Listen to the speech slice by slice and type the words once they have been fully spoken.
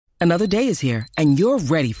Another day is here, and you're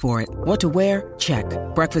ready for it. What to wear? Check.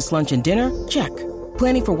 Breakfast, lunch, and dinner? Check.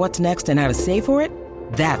 Planning for what's next and how to save for it?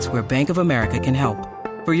 That's where Bank of America can help.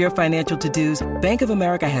 For your financial to-dos, Bank of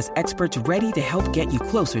America has experts ready to help get you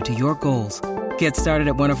closer to your goals. Get started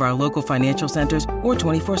at one of our local financial centers or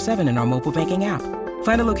 24/7 in our mobile banking app.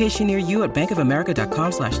 Find a location near you at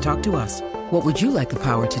bankofamerica.com/talktous. What would you like the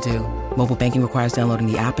power to do? Mobile banking requires downloading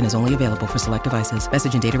the app and is only available for select devices.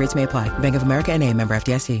 Message and data rates may apply. Bank of America N.A., member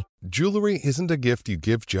FDIC. Jewelry isn't a gift you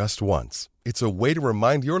give just once. It's a way to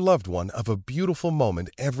remind your loved one of a beautiful moment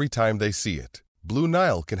every time they see it. Blue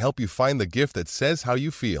Nile can help you find the gift that says how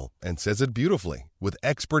you feel and says it beautifully, with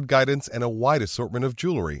expert guidance and a wide assortment of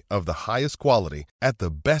jewelry of the highest quality at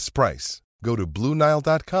the best price. Go to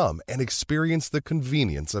BlueNile.com and experience the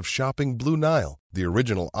convenience of shopping Blue Nile, the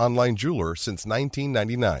original online jeweler since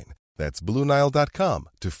 1999. That's BlueNile.com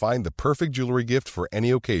to find the perfect jewelry gift for any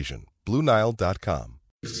occasion. BlueNile.com.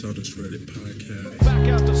 Celtics Reddit podcast. Back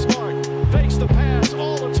out to Smart. Fakes the pass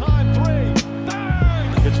all the time. Three.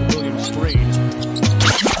 Bang! It's Williams Green.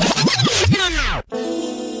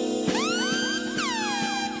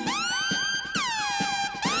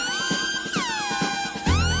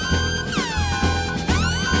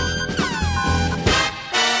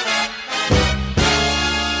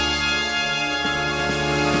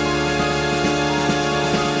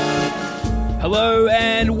 Hello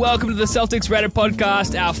and welcome to the Celtics Reddit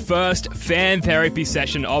podcast, our first fan therapy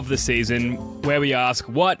session of the season, where we ask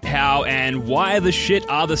what, how, and why the shit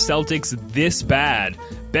are the Celtics this bad?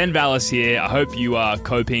 Ben Vallis here. I hope you are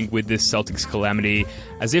coping with this Celtics calamity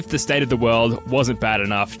as if the state of the world wasn't bad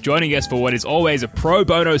enough. Joining us for what is always a pro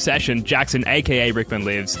bono session, Jackson, aka Rickman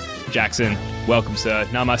Lives. Jackson, welcome, sir.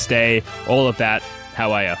 Namaste, all of that.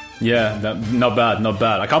 How are you? Yeah, not bad, not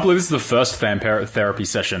bad. I can't believe this is the first fan therapy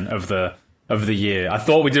session of the year. I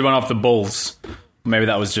thought we did one off the Bulls. Maybe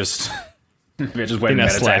that was just... Maybe I just went and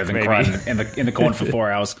meditated and cried in the corner for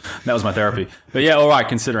 4 hours. That was my therapy. But yeah, all right,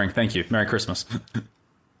 considering. Thank you. Merry Christmas.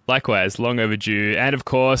 Likewise, long overdue. And of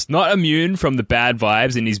course, not immune from the bad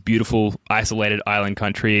vibes in his beautiful, isolated island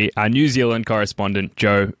country, our New Zealand correspondent,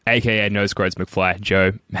 Joe, a.k.a. Nose Groats McFly.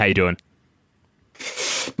 Joe, how you doing?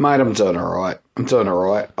 Mate, I'm doing all right.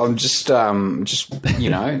 I'm just you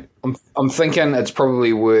know, I'm thinking it's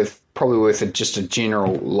probably worth just a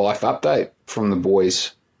general life update from the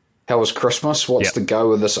boys. How was Christmas? What's the go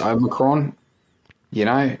with this Omicron? You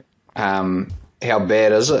know, how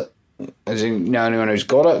bad is it? Does you know anyone who's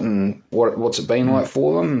got it, and what's it been like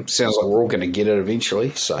for them? Sounds like we're all going to get it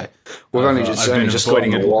eventually. So we've only just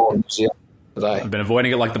avoiding it today. I've been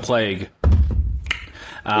avoiding it like the plague.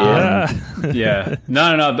 Yeah. No.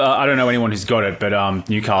 I don't know anyone who's got it, but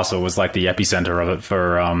Newcastle was like the epicenter of it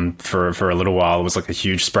for a little while. It was like a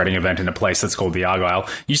huge spreading event in a place that's called the Argyle. It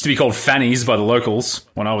used to be called Fanny's by the locals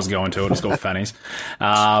when I was going to it. It was called Fanny's.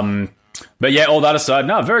 But yeah, all that aside,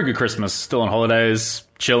 no, very good Christmas. Still on holidays,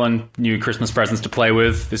 chilling, new Christmas presents to play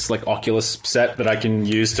with. This like Oculus set that I can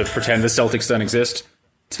use to pretend the Celtics don't exist.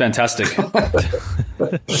 It's fantastic.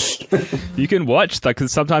 You can watch, like,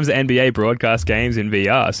 'cause sometimes the NBA broadcast games in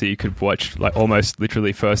VR, so you could watch, like, almost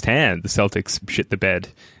literally firsthand the Celtics shit the bed,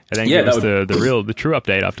 and then give us the true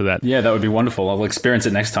update after that. Yeah, that would be wonderful. I'll experience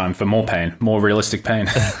it next time for more pain, more realistic pain.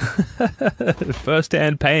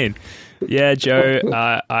 Firsthand pain. Yeah, Joe,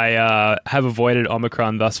 I have avoided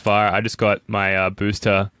Omicron thus far. I just got my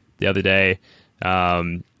booster the other day.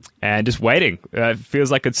 And just waiting. It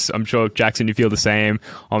feels like I'm sure, Jackson, you feel the same.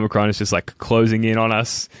 Omicron is just like closing in on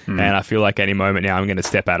us. And I feel like any moment now I'm going to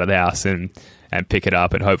step out of the house and pick it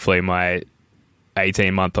up. And hopefully my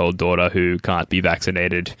 18-month-old daughter who can't be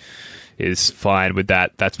vaccinated is fine with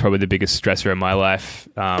that. That's probably the biggest stressor in my life.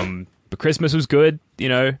 But Christmas was good, you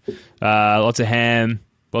know. Lots of ham,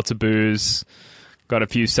 lots of booze. Got a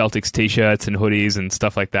few Celtics t-shirts and hoodies and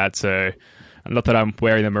stuff like that. So... not that I'm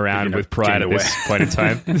wearing them around with pride at this point in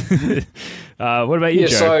time. What about you,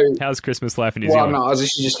 Joe? So, how's Christmas life in New Zealand? Well, no, I was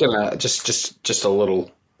actually just gonna just a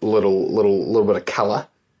little bit of colour.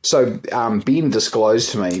 So Ben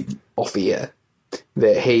disclosed to me off the air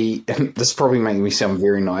that this is probably making me sound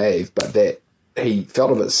very naive, but that he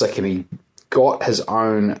felt a bit sick and he got his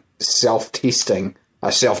own self-testing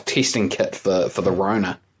kit for the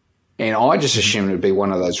Rona, and I just assumed it'd be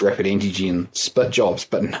one of those rapid antigen spit jobs,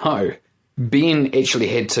 but no. Ben actually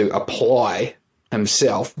had to apply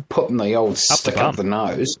himself, putting the old stick up the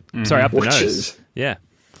nose. Sorry, up the nose. Yeah.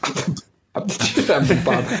 Up the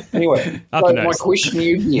bum. Anyway, my question to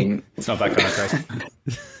you, Ben. It's not that kind of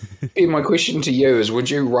crazy. Ben, my question to you is, would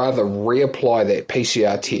you rather reapply that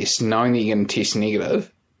PCR test knowing that you're going to test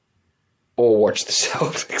negative, or watch the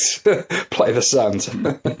Celtics play the Suns?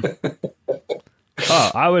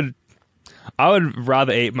 Oh, I would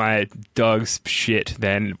rather eat my dog's shit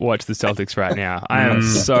than watch the Celtics right now. I am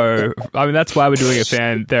that's why we're doing a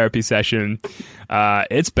fan therapy session.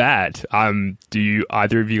 It's bad. Do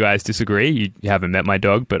either of you guys disagree? You haven't met my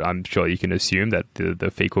dog, but I'm sure you can assume that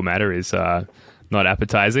the fecal matter is not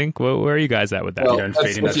appetizing. Where are you guys at with that? Well, You don't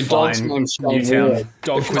feed him if that your dog's fine name's Shane Newtown Warne,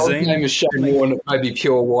 dog if your dog's cuisine. name is Shane Warne, it may be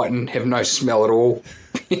pure white and have no smell at all.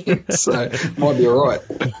 So might be all right.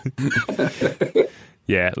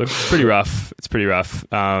 Yeah, look, it's pretty rough. It's pretty rough.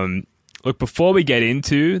 Look, before we get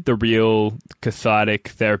into the real cathartic,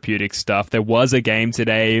 therapeutic stuff, there was a game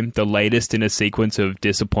today, the latest in a sequence of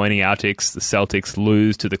disappointing outings. The Celtics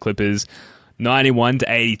lose to the Clippers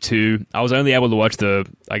 91-82. I was only able to watch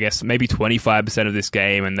maybe 25% of this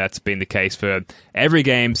game, and that's been the case for every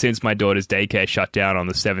game since my daughter's daycare shut down on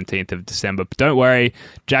the 17th of December. But don't worry,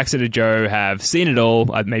 Jackson and Joe have seen it all,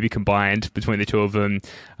 maybe combined between the two of them,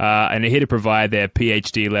 and they're here to provide their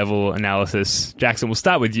PhD level analysis. Jackson, we'll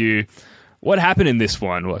start with you. What happened in this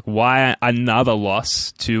one? Like, why another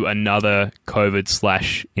loss to another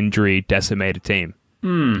COVID/injury decimated team?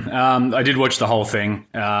 I did watch the whole thing.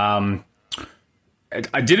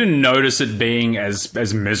 I didn't notice it being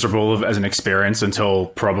as miserable as an experience until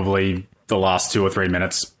probably the last 2 or 3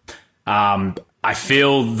 minutes. I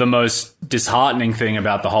feel the most disheartening thing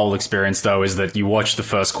about the whole experience, though, is that you watch the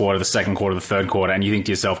first quarter, the second quarter, the third quarter, and you think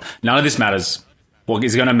to yourself, none of this matters. What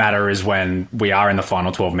is going to matter is when we are in the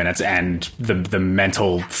final 12 minutes and the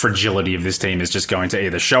mental fragility of this team is just going to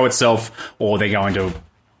either show itself or they're going to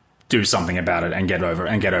do something about it and get over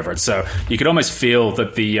it. So you could almost feel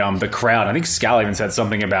that the crowd, I think Scal even said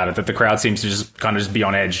something about it, that the crowd seems to just kind of just be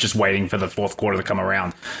on edge, just waiting for the fourth quarter to come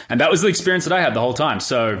around. And that was the experience that I had the whole time.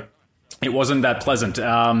 So it wasn't that pleasant.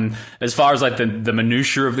 As far as like the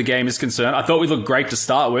minutiae of the game is concerned, I thought we looked great to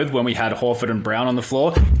start with when we had Horford and Brown on the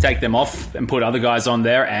floor. Take them off and put other guys on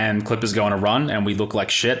there, and Clippers go on a run, and we look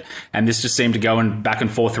like shit. And this just seemed to go back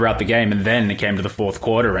and forth throughout the game. And then it came to the fourth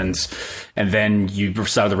quarter, and then you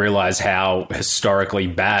started to realize how historically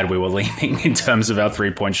bad we were leaning in terms of our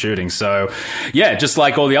 3-point shooting. So, yeah, just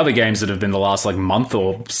like all the other games that have been the last like month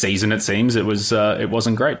or season, it seems it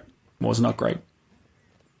wasn't great. It was not great.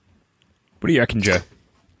 What do you reckon, Joe?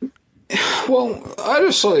 Well, I had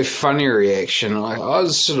a slightly funny reaction. I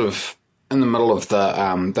was sort of in the middle of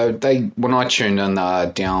the they when I tuned in, they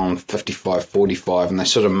were down 55-45, and they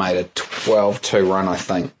sort of made a 12-2 run, I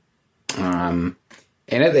think. And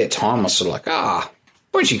at that time, I was sort of like, I'm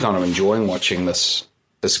actually kind of enjoying watching this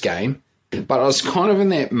game. But I was kind of in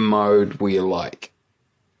that mode where you're like,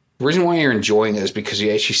 the reason why you're enjoying it is because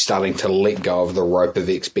you're actually starting to let go of the rope of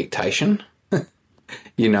expectation.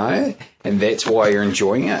 You know, and that's why you're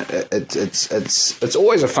enjoying it. It's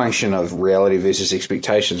always a function of reality versus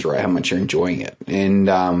expectations, right? How much you're enjoying it, and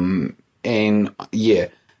yeah,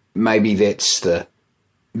 maybe that's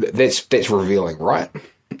revealing, right?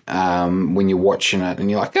 When you're watching it and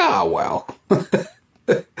you're like, well,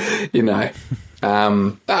 you know,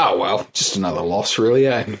 well, just another loss, really,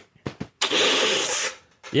 eh?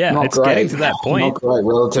 Yeah, not it's great. Getting to that point. Not great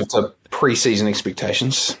relative to preseason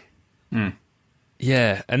expectations.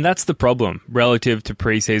 Yeah, and that's the problem relative to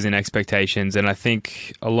preseason expectations. And I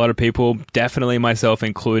think a lot of people, definitely myself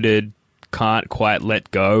included, can't quite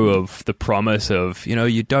let go of the promise of,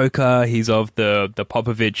 Udoka, he's of the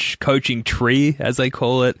Popovich coaching tree, as they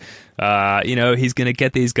call it. He's going to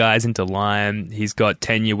get these guys into line. He's got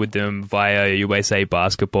tenure with them via USA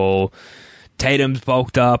Basketball. Tatum's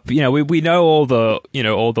bulked up. We know all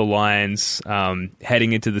the lines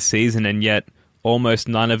heading into the season, and yet almost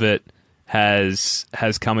none of it has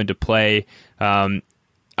come into play. I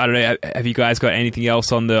don't know. Have you guys got anything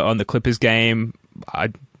else on the Clippers game?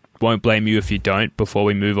 I won't blame you if you don't. Before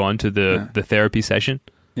we move on to the therapy session.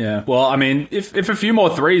 Yeah. Well, I mean, if a few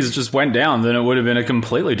more threes just went down, then it would have been a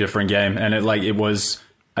completely different game. And it was.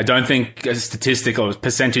 I don't think, statistical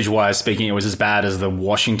percentage-wise speaking, it was as bad as the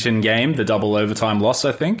Washington game, the double overtime loss,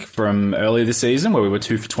 I think, from earlier this season, where we were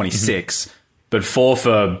 2 for 26, but 4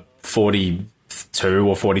 for 42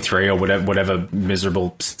 or 43 or whatever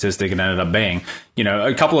miserable statistic it ended up being.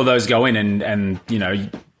 A couple of those go in and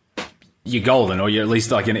you're golden, or you're at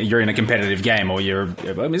least you're in a competitive game, or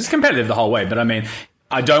it's competitive the whole way. But I mean,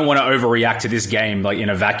 I don't want to overreact to this game in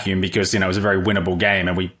a vacuum, because it was a very winnable game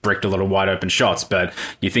and we bricked a lot of wide open shots. But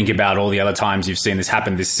you think about all the other times you've seen this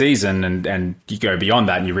happen this season, and you go beyond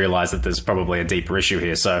that and you realize that there's probably a deeper issue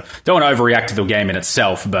here. So don't want to overreact to the game in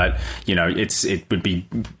itself, but it would be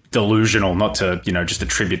delusional not to just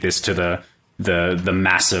attribute this to the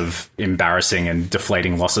massive, embarrassing and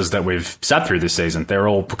deflating losses that we've sat through this season. They're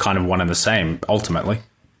all kind of one and the same ultimately.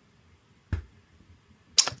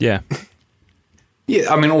 Yeah. Yeah,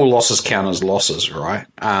 I mean, all losses count as losses, right?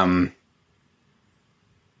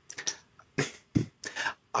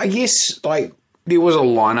 I guess, like, there was a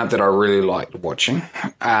lineup that I really liked watching.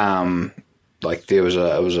 Like, there was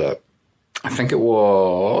I think it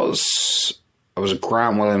was a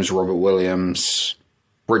Grant Williams, Robert Williams,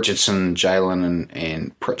 Richardson, Jalen,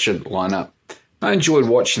 and Pritchard lineup. I enjoyed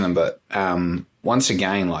watching them, but once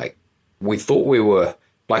again, like, we thought we were,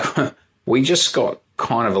 like, we just got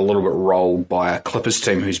kind of a little bit rolled by a Clippers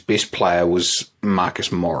team whose best player was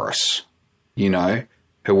Marcus Morris,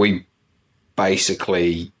 who we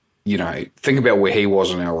basically, think about where he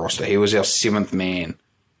was on our roster. He was our seventh man,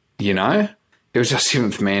 He was our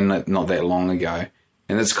seventh man not that long ago.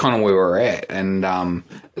 And that's kind of where we're at. And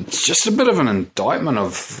it's just a bit of an indictment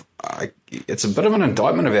of our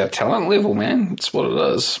talent level, man. It's what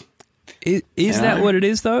it is. Is that what it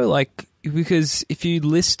is, though? Like, because if you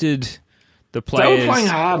listed the players... They were playing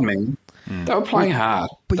hard, man. They were playing hard.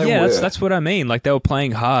 But that's what I mean. Like, they were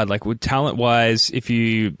playing hard. Like, with talent-wise, if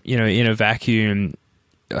you, in a vacuum,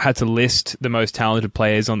 had to list the most talented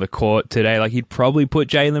players on the court today, like, you'd probably put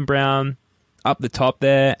Jaylen Brown up the top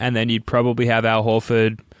there, and then you'd probably have Al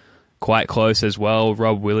Horford quite close as well,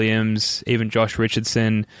 Rob Williams, even Josh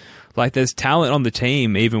Richardson. Like, there's talent on the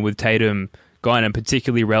team, even with Tatum gone, and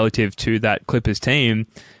particularly relative to that Clippers team.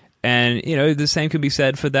 And, the same could be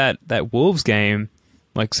said for that Wolves game.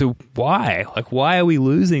 Like, so why? Like, why are we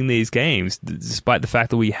losing these games, despite the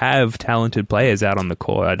fact that we have talented players out on the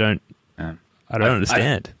court? I don't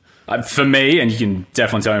understand. For me, and you can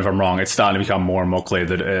definitely tell me if I'm wrong, it's starting to become more and more clear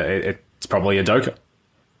that it's probably Udoka.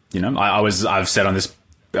 I've said on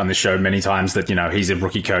this show many times that he's a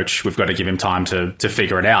rookie coach. We've got to give him time to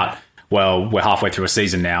figure it out. Well, we're halfway through a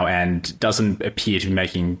season now, and doesn't appear to be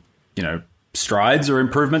making strides or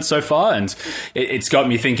improvements so far. And it's got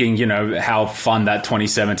me thinking, how fun that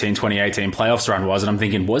 2017-2018 playoffs run was, and I'm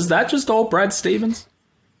thinking, was that just all Brad Stevens?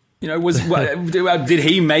 Did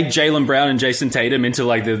he make Jaylen Brown and Jason Tatum into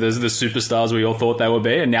like the superstars we all thought they would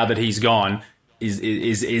be? And now that he's gone,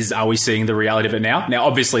 are we seeing the reality of it now? Now,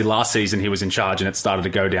 obviously, last season he was in charge and it started to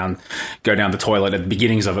go down the toilet. At the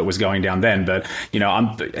beginnings of it was going down then. But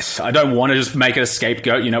I don't want to just make it a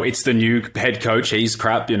scapegoat. It's the new head coach. He's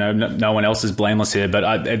crap. No one else is blameless here.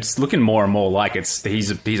 But it's looking more and more like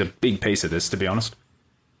he's a big piece of this, to be honest.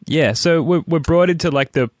 Yeah, so we're brought into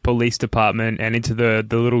like the police department and into the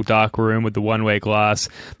little dark room with the one-way glass.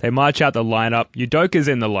 They march out the lineup. Udoka's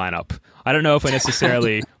in the lineup. I don't know if we're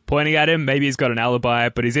necessarily pointing at him. Maybe he's got an alibi,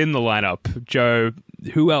 but he's in the lineup. Joe,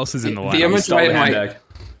 who else is in the lineup? The image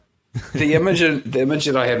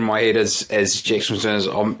that I had in my head as Jackson was doing is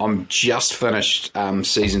I'm just finished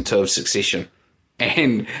season 2 of Succession.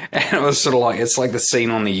 And it was sort of like, it's like the scene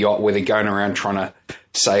on the yacht where they're going around trying to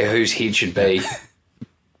say whose head should be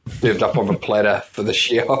served up on a platter for the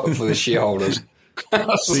shareholders. So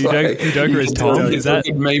Udoka is Tom, is that,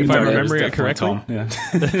 if I'm remembering it correctly? Tom, yeah.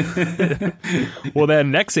 Well,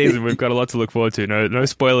 then next season we've got a lot to look forward to. No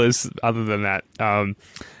spoilers other than that.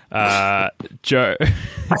 Joe.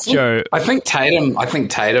 I think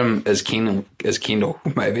Tatum is Kendall,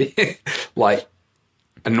 maybe. Like,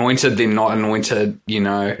 anointed, then not anointed,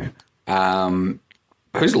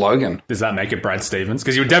 who's Logan? Does that make it Brad Stevens?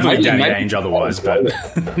 Because you would definitely Danny Ainge otherwise, but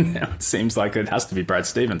it seems like it has to be Brad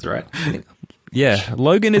Stevens, right? Yeah,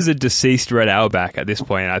 Logan is a deceased Red Auerbach at this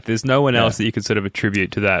point. There's no one else that you could sort of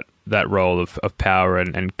attribute to that role of power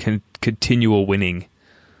and continual winning.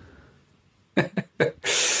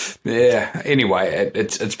 Yeah. Anyway,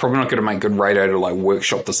 it's probably not going to make good radio to like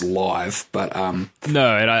workshop this live, but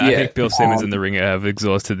no, and I think Bill Simmons and the Ringer have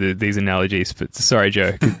exhausted these analogies. But sorry,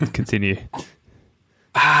 Joe, continue.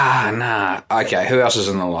 Nah. Okay, who else is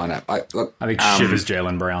in the lineup? I think Shivers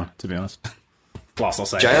Jaylen Brown, to be honest. Plus, I'll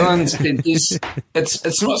say Jaylen's.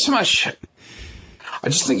 It's not so much. I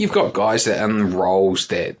just think you've got guys that are in roles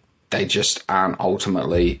that they just aren't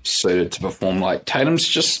ultimately suited to perform. Like Tatum's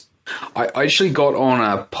just. I actually got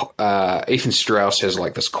on Ethan Strauss has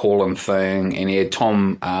like this call-in thing, and he had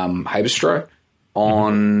Tom Haberstroh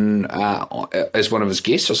on as one of his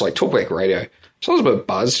guests. I was like, Talkback Radio. So I was a bit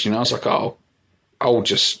buzzed, I was like, I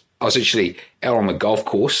was actually out on the golf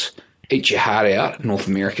course, eat your heart out, North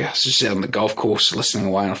America. I was just out on the golf course listening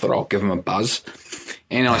away, and I thought I'll give him a buzz.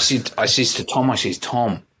 And I says to Tom,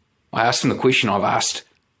 Tom, I asked him the question I've asked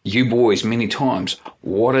you boys many times,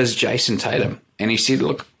 what is Jason Tatum? And he said,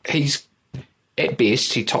 look, he's, at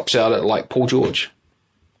best, he tops out at like Paul George.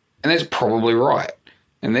 And that's probably right.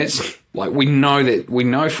 And that's, like, we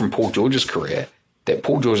know from Paul George's career that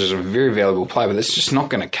Paul George is a very valuable player, but that's just not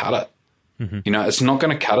going to cut it. Mm-hmm. It's not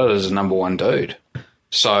going to cut it as a number one dude.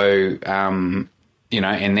 So,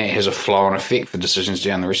 and that has a flow-on effect for decisions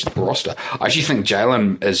down the rest of the roster. I actually think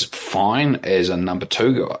Jalen is fine as a number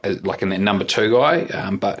 2 guy, like in that number 2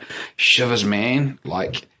 guy, but Shivers, man,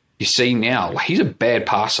 like you see now, he's a bad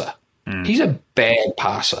passer. He's a bad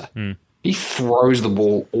passer. He throws the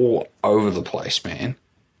ball all over the place, man.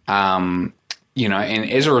 And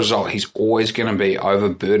as a result, he's always going to be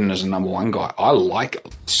overburdened as a number 1 guy. I like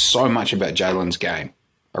so much about Jalen's game.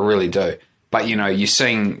 I really do. But, you're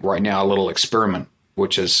seeing right now a little experiment,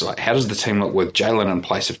 which is like, how does the team look with Jalen in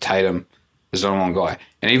place of Tatum as the number 1 guy?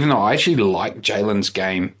 And even though I actually like Jalen's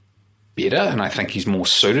game better, and I think he's more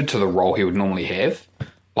suited to the role he would normally have,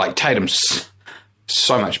 like Tatum's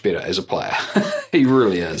so much better as a player. He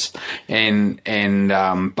really is.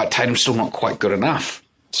 But Tatum's still not quite good enough.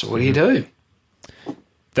 So what do you do?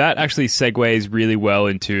 That actually segues really well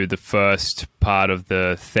into the first part of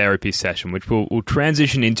the therapy session, which we'll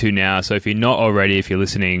transition into now. So if you're not already, if you're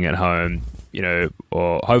listening at home,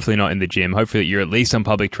 or hopefully not in the gym, hopefully you're at least on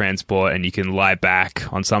public transport and you can lie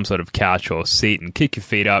back on some sort of couch or seat and kick your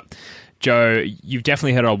feet up. Joe, you've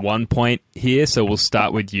definitely hit on one point here, so we'll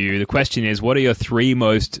start with you. The question is, what are your 3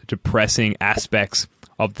 most depressing aspects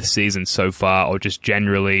of the season so far, or just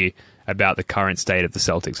generally about the current state of the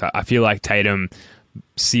Celtics? I feel like Tatum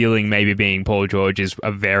ceiling maybe being Paul George is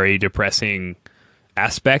a very depressing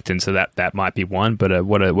aspect, and so that might be one, but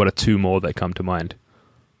what are 2 more that come to mind?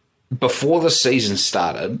 Before the season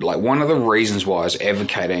started, like one of the reasons why I was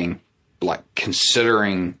advocating, like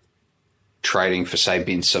considering trading for, say,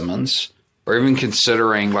 Ben Simmons, or even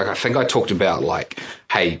considering, like I think I talked about, like,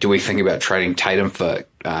 hey, do we think about trading Tatum for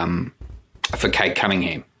Cade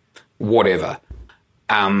Cunningham? Whatever.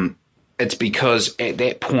 It's because at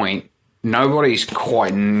that point, nobody's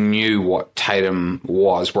quite knew what Tatum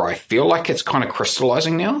was, where I feel like it's kind of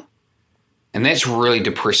crystallizing now. And that's really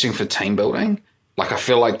depressing for team building. Like, I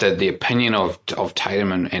feel like the opinion of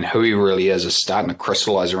Tatum and who he really is starting to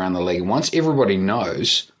crystallize around the league. And once everybody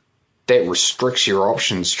knows, that restricts your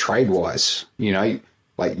options trade-wise.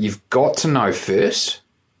 Like, you've got to know first.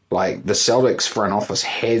 Like, the Celtics front office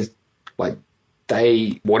had, like,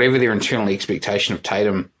 whatever their internal expectation of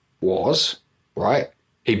Tatum was, right?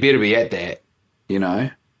 He better be at that, Do you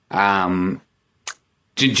know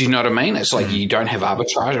what I mean? It's like you don't have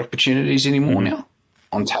arbitrage opportunities anymore now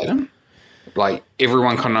on Tatum. Like,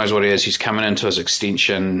 everyone kind of knows what it is. He's coming into his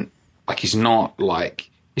extension. Like, he's not, like,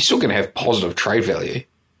 he's still going to have positive trade value,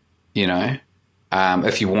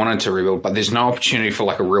 if you wanted to rebuild. But there's no opportunity for,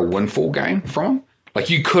 like, a real windfall game from him. Like,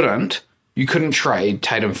 you couldn't trade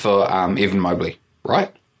Tatum for Evan Mobley,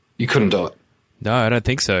 right? You couldn't do it. No, I don't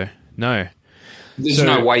think so. No. There's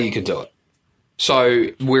no way you could do it. So,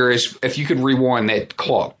 whereas if you could rewind that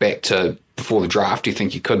clock back to before the draft, do you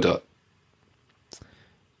think you could do it?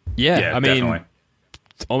 Yeah, I mean, definitely.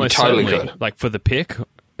 Almost totally certainly, could. like for the pick,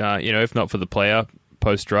 if not for the player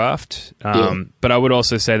post-draft. But I would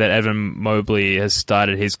also say that Evan Mobley has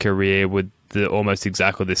started his career with almost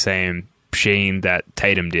exactly the same sheen that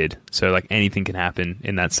Tatum did. So, like, anything can happen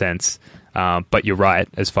in that sense. But you're right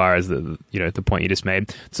as far as the point you just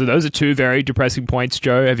made. So those are 2 very depressing points,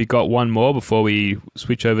 Joe. Have you got one more before we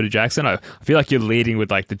switch over to Jackson? I feel like you're leading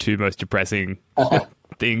with like the 2 most depressing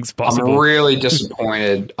things possible. I'm really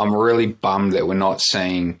disappointed. I'm really bummed that we're not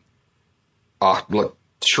seeing. Oh, look,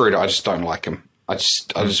 Schroeder, I just don't like him. I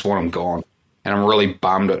just want him gone, and I'm really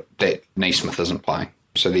bummed that Neesmith isn't playing.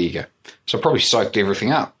 So there you go. So I probably soaked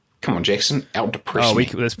everything up. Come on, Jackson, out depress me.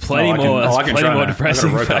 There's plenty more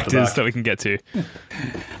depressing factors that we can get to.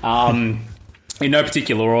 In no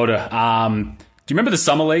particular order. Do you remember the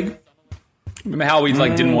Summer League? Remember how we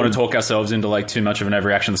didn't want to talk ourselves into like too much of an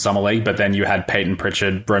overreaction to the Summer League, but then you had Peyton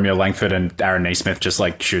Pritchard, Romeo Langford, and Aaron Neesmith just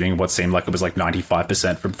like shooting what seemed like it was like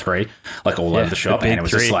 95% from 3, like all over the shop, and it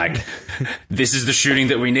was just like, this is the shooting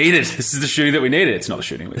that we needed. This is the shooting that we needed. It's not the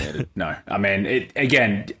shooting we needed. No, I mean,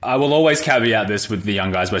 again, I will always caveat this with the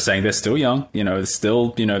young guys by saying they're still young. There's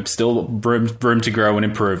still room to grow and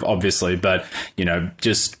improve, obviously, but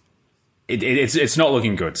just. It's not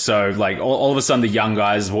looking good. So, like, all of a sudden, the young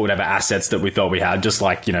guys, whatever assets that we thought we had, just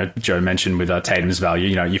like, Joe mentioned with Tatum's value,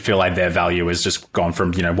 you feel like their value has just gone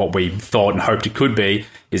from, what we thought and hoped it could be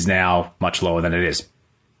is now much lower than it is.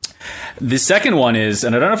 The second one is,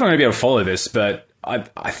 and I don't know if I'm going to be able to follow this, but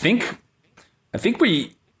I think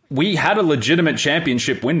we had a legitimate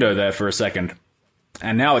championship window there for a second,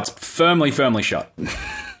 and now it's firmly shut.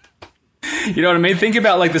 You know what I mean? Think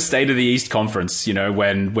about like the state of the East Conference,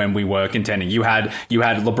 when we were contending. You had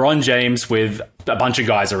LeBron James with a bunch of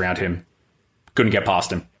guys around him. Couldn't get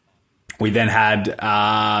past him. We then had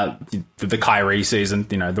the Kyrie season,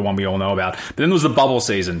 the one we all know about. But then there was the bubble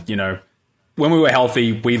season, when we were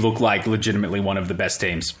healthy, we looked like legitimately one of the best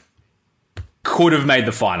teams. Could have made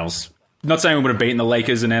the finals. Not saying we would have beaten the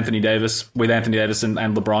Lakers and Anthony Davis and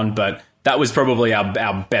LeBron, but that was probably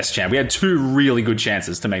our best chance. We had 2 really good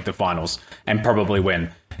chances to make the finals and probably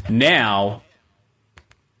win. Now,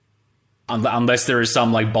 unless there is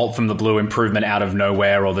some like bolt from the blue improvement out of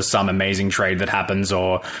nowhere, or there's some amazing trade that happens,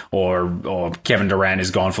 or Kevin Durant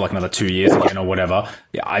is gone for like another 2 years again or whatever,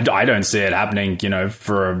 I don't see it happening,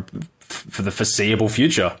 for the foreseeable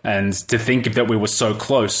future. And to think that we were so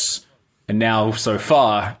close and now so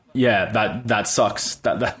far, that sucks.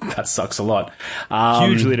 That sucks a lot.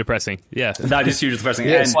 Hugely depressing. Yeah, that is hugely depressing.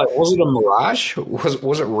 Yeah, it's like, was it a mirage?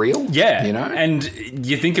 Was it real? Yeah, And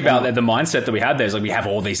you think about the mindset that we had there is like, we have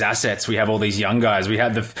all these assets, we have all these young guys, we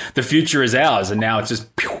have the future is ours, and now it's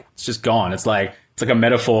just gone. It's like a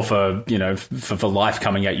metaphor for for life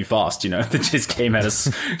coming at you fast. That just came at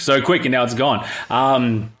us so quick, and now it's gone.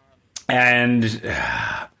 Probably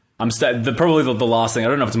the last thing. I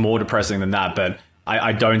don't know if it's more depressing than that, but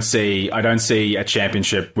I don't see a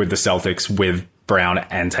championship with the Celtics with Brown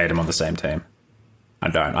and Tatum on the same team. I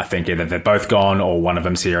don't. I think either they're both gone or one of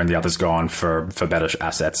them's here and the other's gone for better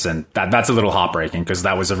assets, and that's a little heartbreaking because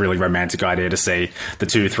that was a really romantic idea to see the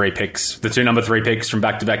 2 number 3 picks from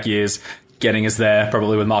back-to-back years getting us there,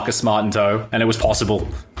 probably with Marcus Smart in tow, and it was possible,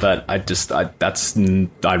 but I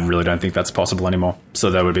really don't think that's possible anymore.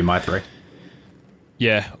 So that would be my 3.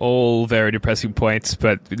 Yeah, all very depressing points,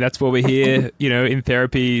 but that's what we're here, in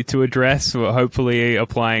therapy to address. We're hopefully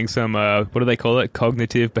applying some, what do they call it?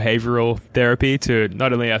 Cognitive behavioral therapy to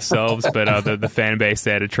not only ourselves, but the fan base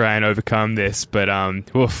there to try and overcome this. But,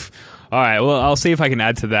 oof. All right, well, I'll see if I can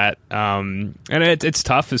add to that. And it's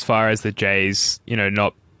tough as far as the Jays,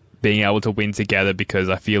 not being able to win together, because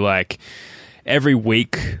I feel like every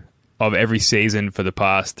week of every season for the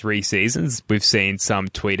past 3 seasons, we've seen some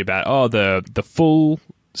tweet about, the full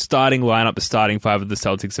starting lineup, the starting 5 of the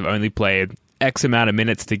Celtics have only played X amount of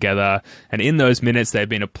minutes together, and in those minutes they've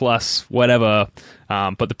been a plus, whatever.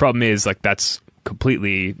 But the problem is, that's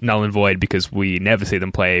completely null and void because we never see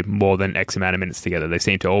them play more than X amount of minutes together. They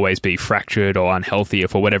seem to always be fractured or unhealthy, or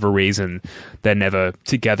for whatever reason, they're never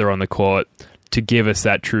together on the court to give us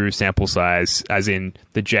that true sample size, as in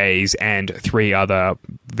the Jays and 3 other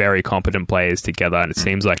very competent players together. And it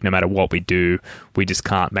seems like no matter what we do, we just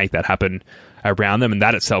can't make that happen around them. And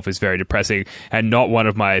that itself is very depressing, and not one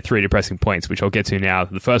of my 3 depressing points, which I'll get to now.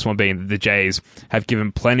 The first one being that the Jays have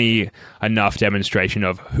given enough demonstration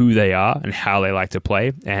of who they are and how they like to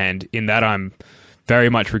play. And in that, I'm very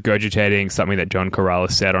much regurgitating something that John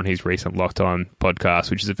Corrales said on his recent Locked On podcast,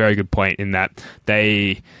 which is a very good point, in that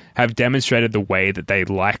they have demonstrated the way that they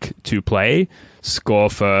like to play: score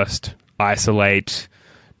first, isolate,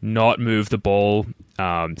 not move the ball,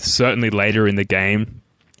 certainly later in the game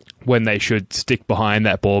when they should stick behind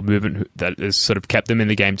that ball movement that has sort of kept them in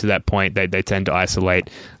the game to that point. They tend to isolate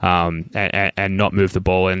and not move the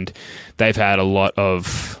ball, and they've had a lot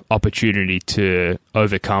of opportunity to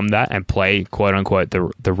overcome that and play, quote-unquote,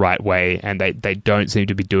 the right way, and they don't seem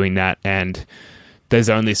to be doing that. And there's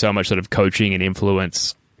only so much sort of coaching and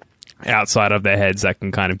influence outside of their heads that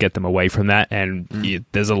can kind of get them away from that, and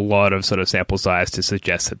there's a lot of sort of sample size to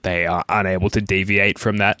suggest that they are unable to deviate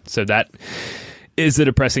from that. So that is a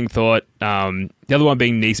depressing thought. The other one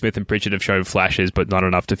being Neesmith and Pritchard have shown flashes, but not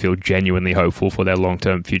enough to feel genuinely hopeful for their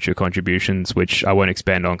long-term future contributions, which I won't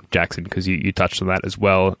expand on, Jackson, because you touched on that as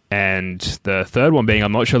well. And the third one being,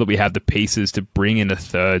 I'm not sure that we have the pieces to bring in a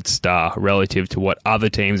third star relative to what other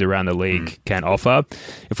teams around the league can offer.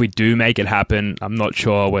 If we do make it happen, I'm not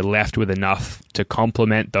sure we're left with enough to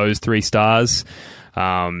complement those 3 stars.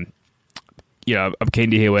 I'm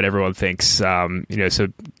keen to hear what everyone thinks. So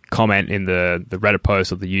comment in the Reddit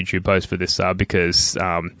post or the YouTube post for this, because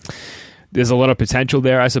there's a lot of potential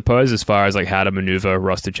there, I suppose, as far as how to maneuver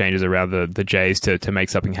roster changes around the Jays to make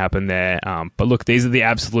something happen there. But look, these are the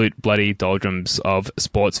absolute bloody doldrums of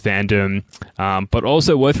sports fandom. But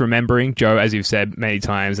also worth remembering, Joe, as you've said many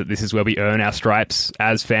times, that this is where we earn our stripes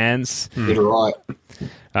as fans. You're right.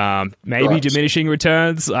 Maybe right. Diminishing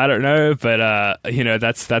returns, I don't know, but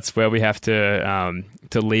that's where we have to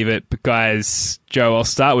leave it. But guys, Joe, I'll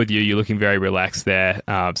start with you. You're looking very relaxed there,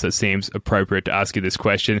 so it seems appropriate to ask you this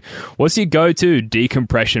question. What's your go-to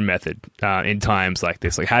decompression method in times like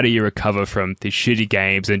this? How do you recover from these shitty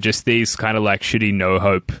games and just these kind of shitty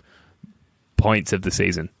no-hope points of the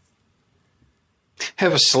season?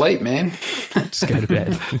 Have a sleep, man. Just go to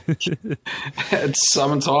bed. It's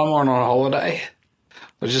summertime or on a holiday.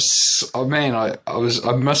 I missed the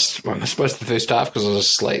first half because I was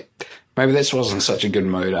asleep. Maybe this wasn't such a good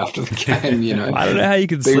mood after the game, you know. I don't know how you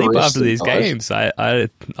can Be sleep after rested, these guys. games. I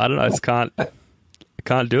don't know. I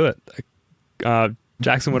can't do it.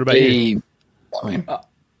 Jackson, what about you? I mean,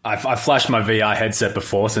 I flashed my VR headset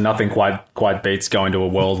before, so nothing quite beats going to a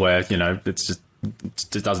world where, you know, it just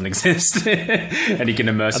doesn't exist, and you can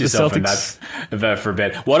immerse yourself in that for a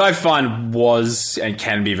bit. What I find was and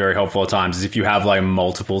can be very helpful at times is if you have like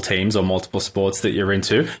multiple teams or multiple sports that you're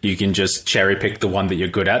into, you can just cherry pick the one that you're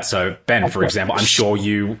good at. So Ben, for example, I'm sure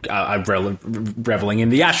you are reveling in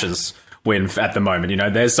the Ashes win at the moment. You know,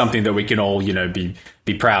 there's something that we can all, you know, be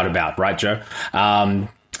proud about, right, Joe?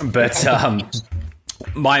 But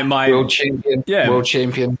my world champion, yeah. world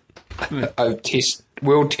champion,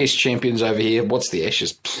 world test champions over here. What's the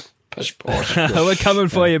Ashes? Push posh. We're coming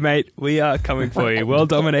for you, mate. We are coming for you. World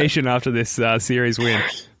domination after this series win.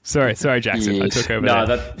 Sorry, Jackson. Yes. I took over. No,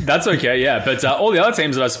 there. that's okay, yeah. But all the other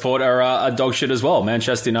teams that I support are dog shit as well.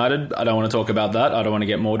 Manchester United, I don't want to talk about that. I don't want to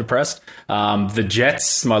get more depressed. The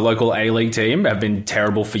Jets, my local A-League team, have been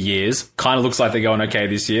terrible for years. Kind of looks like they're going okay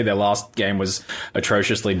this year. Their last game was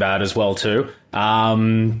atrociously bad as well, too.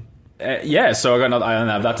 Yeah, so I don't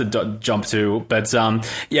have that to jump to. But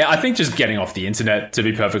yeah, I think just getting off the internet, to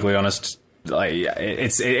be perfectly honest, like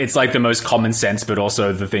it's like the most common sense, but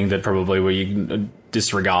also the thing that probably we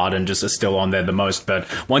disregard and just are still on there the most. But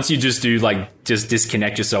once you just just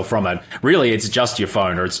disconnect yourself from it, really it's just your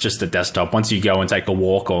phone or it's just a desktop. Once you go and take a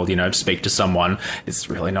walk or, you know, speak to someone, it's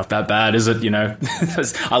really not that bad, is it? You know,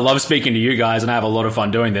 I love speaking to you guys and I have a lot of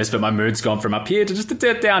fun doing this, but my mood's gone from up here to just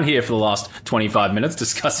down here for the last 25 minutes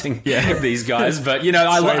discussing these guys. But, you know,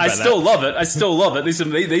 I still love it. I still love it.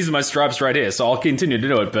 These are my stripes right here, so I'll continue to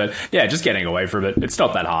do it. But yeah, just getting away from it. It's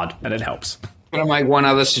not that hard and it helps. I'm going to make one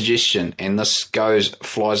other suggestion, and this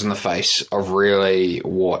flies in the face of really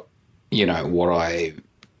what I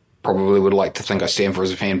probably would like to think I stand for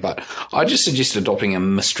as a fan, but I just suggest adopting a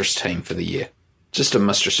mistress team for the year. Just a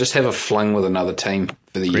mistress. Just have a fling with another team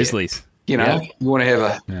for the Grizzlies. year. You know, you want to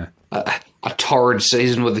have a torrid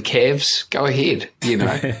season with the Cavs? Go ahead, you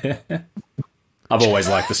know. I've always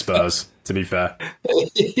liked the Spurs, to be fair.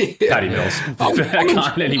 Patty Mills. I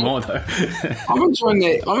can't anymore, though. I'm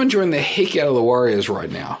enjoying the heck out of the Warriors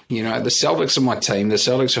right now. You know, the Celtics are my team. The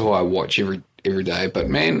Celtics are who I watch every day. But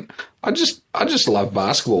man, I just love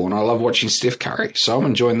basketball and I love watching Steph Curry. So I'm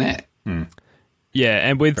enjoying that. Yeah,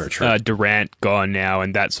 and with Durant gone now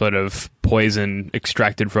and that sort of poison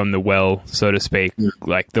extracted from the well, so to speak,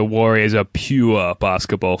 like the Warriors are pure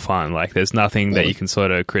basketball fun. Like there's nothing that you can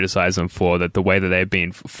sort of criticize them for, that the way that they've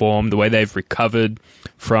been formed, the way they've recovered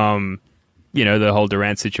from, you know, the whole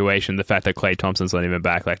Durant situation, the fact that Klay Thompson's not even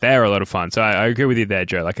back, like they're a lot of fun. So I agree with you there,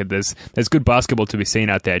 Joe. Like there's good basketball to be seen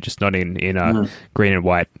out there, just not in green and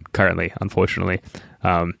white currently, unfortunately.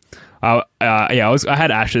 I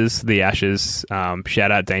had the Ashes.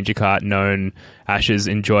 Shout out Danger Cart, known Ashes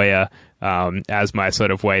enjoyer, as my sort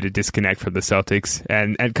of way to disconnect from the Celtics,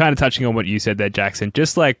 and kind of touching on what you said there, Jackson.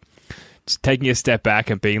 Just taking a step back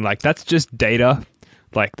and being like, that's just data.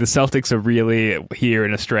 Like the Celtics are really here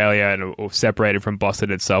in Australia and or separated from Boston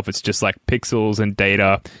itself. It's just like pixels and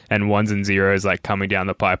data and ones and zeros like coming down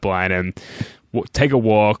the pipeline, and take a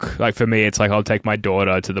walk. Like for me, it's like I'll take my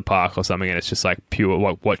daughter to the park or something, and it's just like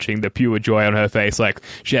pure watching the pure joy on her face. Like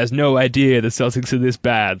she has no idea the Celtics are this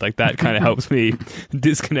bad. Like that kind of helps me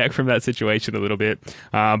disconnect from that situation a little bit.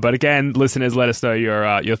 But again, listeners, let us know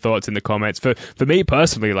your thoughts in the comments. For me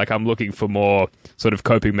personally, like I'm looking for more sort of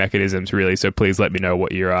coping mechanisms, really. So please let me know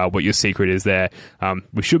what your secret is there.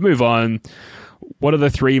 We should move on. What are the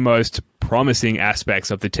three most promising aspects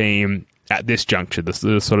of the team at this juncture,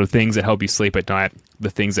 the sort of things that help you sleep at night, the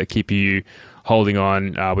things that keep you holding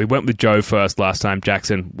on? We went with Joe first last time.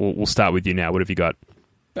 Jackson, we'll start with you now. What have you got?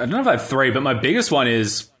 I don't know if I have three, but my biggest one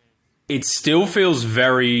is it still feels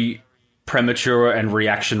very premature and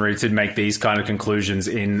reactionary to make these kind of conclusions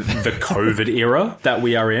in the COVID era that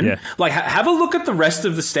we are in. Yeah. Like, have a look at the rest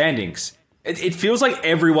of the standings. It feels like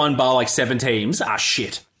everyone bar like 7 teams are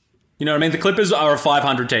shit. You know what I mean? The Clippers are a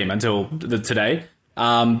 500 team until today.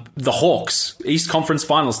 The Hawks, East Conference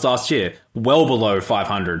Finals last year, well below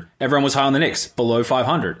 500. Everyone was high on the Knicks, below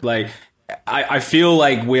 500. Like, I feel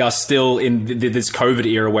like we are still in this COVID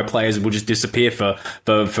era where players will just disappear for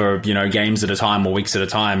you know, games at a time or weeks at a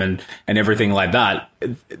time and everything like that.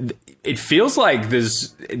 It feels like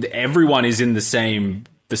everyone is in the same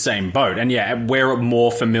boat. And yeah, we're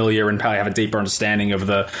more familiar and probably have a deeper understanding of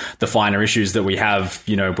the finer issues that we have,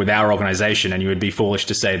 you know, with our organization. And you would be foolish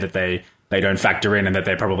to say that they don't factor in and that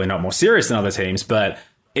they're probably not more serious than other teams. But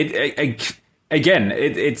it again,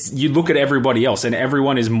 it's you look at everybody else, and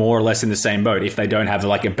everyone is more or less in the same boat if they don't have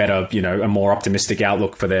like a better, a more optimistic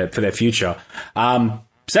outlook for their future.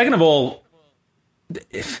 Second of all,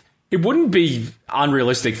 it wouldn't be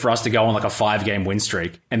unrealistic for us to go on like a 5-game win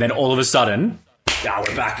streak, and then all of a sudden,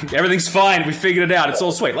 we're back. Everything's fine. We figured it out. It's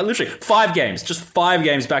all sweet. Like literally 5 games, just 5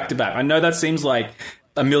 games back to back. I know that seems like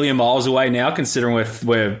a million miles away now, considering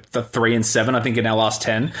we're the 3-7, I think, in our last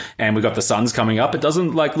 10, and we got the Suns coming up. It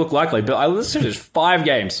doesn't look likely, but listen, just 5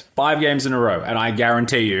 games in a row, and I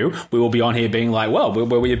guarantee you we will be on here being like, well,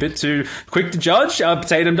 were we a bit too quick to judge?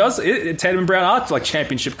 Tatum and Brown are like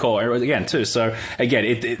championship core again too. So again,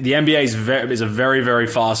 the NBA is a very, very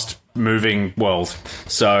fast moving world,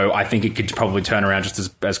 so I think it could probably turn around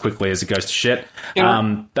just as quickly as it goes to shit.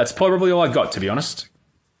 That's probably all I got, to be honest.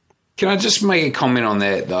 Can I just make a comment on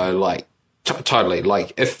that, though? Like, totally.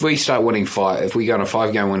 Like, if we start winning if we go on a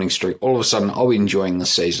 5-game winning streak, all of a sudden I'll be enjoying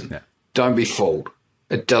this season. Yeah. Don't be fooled.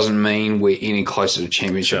 It doesn't mean we're any closer to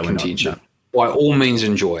championship contention. No. By all means,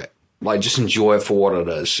 enjoy it. Like, just enjoy it for what it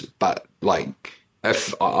is. But, like,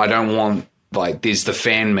 if I don't want, like, there's the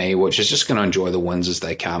fan me, which is just going to enjoy the wins as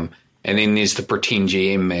they come. And then there's the pretend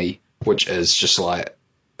GM me, which is just like,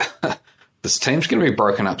 this team's going to be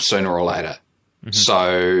broken up sooner or later. Mm-hmm.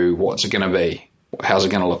 So what's it going to be? How's it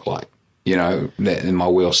going to look like? Then my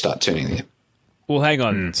wheels start turning there. Well, hang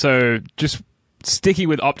on. So just sticking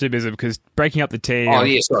with optimism, because breaking up the team,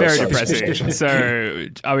 very depressing. So,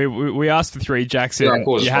 I mean, we asked for 3, Jackson. Yeah,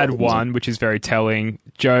 you had 1, which is very telling.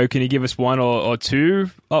 Joe, can you give us 1 or 2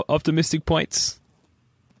 optimistic points?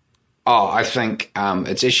 I think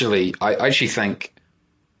it's actually. I actually think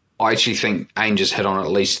Ainge has hit on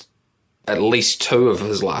at least 2 of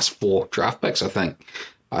his last 4 draft picks. I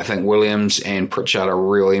think Williams and Pritchard are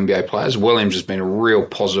real NBA players. Williams has been a real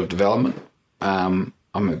positive development. I'm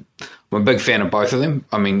a big fan of both of them.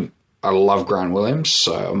 I mean, I love Grant Williams,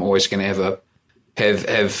 so I'm always going to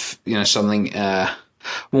have something. I'm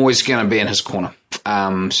always going to be in his corner.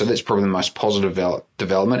 So that's probably the most positive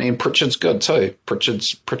development. And Pritchard's good too.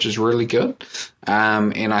 Pritchard's really good.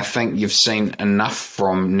 And I think you've seen enough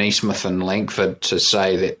from Neesmith and Langford to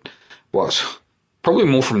say that. Well, probably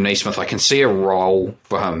more from Neesmith. I can see a role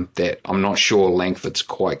for him that I'm not sure Langford's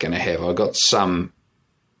quite going to have. I've got some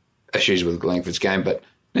issues with Langford's game, but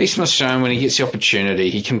Neesmith's shown when he gets the opportunity,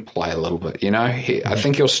 he can play a little bit. I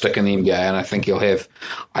think he'll stick in the NBA, and I think he'll have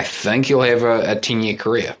a 10-year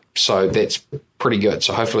career. So that's pretty good.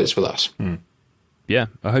 So hopefully it's with us. Yeah,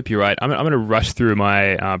 I hope you're right. I'm going to rush through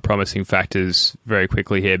my promising factors very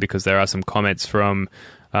quickly here, because there are some comments from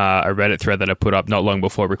a Reddit thread that I put up not long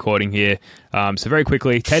before recording here. So very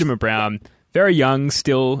quickly, Tatum and Brown, very young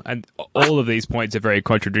still, and all of these points are very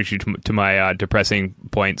contradictory to my depressing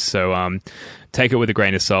points. So take it with a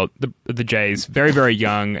grain of salt. The Jays, very, very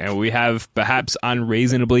young, and we have perhaps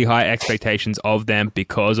unreasonably high expectations of them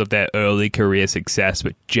because of their early career success,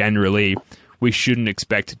 but generally we shouldn't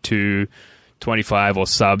expect 25 or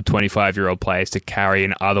sub 25-year-old players to carry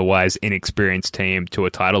an otherwise inexperienced team to a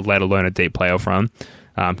title, let alone a deep playoff run.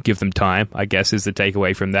 Give them time, I guess, is the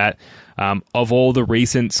takeaway from that. Of all the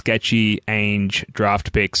recent sketchy Ainge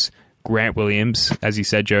draft picks, Grant Williams, as you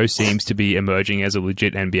said, Joe, seems to be emerging as a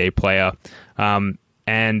legit NBA player.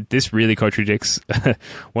 And this really contradicts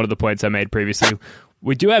one of the points I made previously.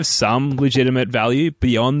 We do have some legitimate value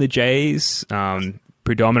beyond the Jays,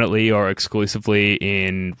 predominantly or exclusively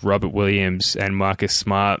in Robert Williams and Marcus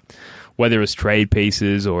Smart. Whether as trade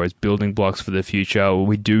pieces or as building blocks for the future,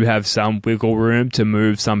 we do have some wiggle room to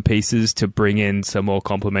move some pieces to bring in some more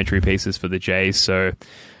complementary pieces for the Jays. So,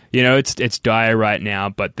 it's dire right now,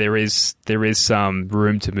 but there is some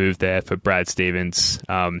room to move there for Brad Stevens.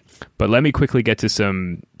 But let me quickly get to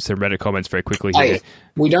some Reddit comments very quickly here. Hey,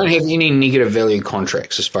 we don't have any negative value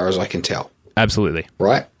contracts as far as I can tell. Absolutely.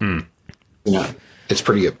 Right? It's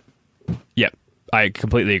pretty good. Yep. I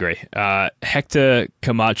completely agree. Hector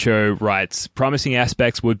Camacho writes, promising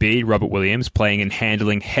aspects would be Robert Williams playing and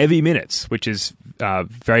handling heavy minutes, which is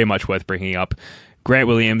very much worth bringing up. Grant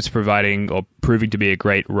Williams providing or proving to be a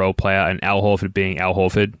great role player, and Al Horford being Al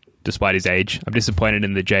Horford despite his age. I'm disappointed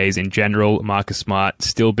in the Jays in general. Marcus Smart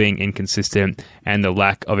still being inconsistent, and the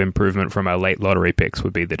lack of improvement from our late lottery picks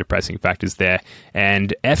would be the depressing factors there.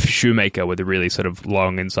 And F. Shoemaker with a really sort of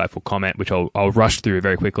long, insightful comment, which I'll rush through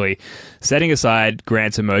very quickly. Setting aside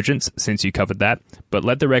Grant's emergence, since you covered that, but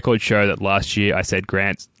let the record show that last year I said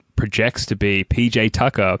Grant projects to be PJ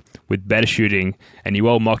Tucker with better shooting, and you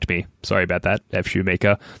all mocked me. Sorry about that, F.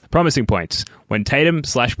 Shoemaker. Promising points. When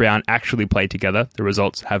Tatum/Brown actually played together, the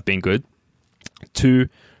results have been good. 2,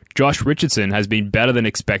 Josh Richardson has been better than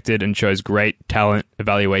expected and shows great talent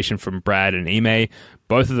evaluation from Brad and Ime.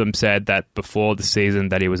 Both of them said that before the season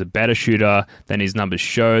that he was a better shooter than his numbers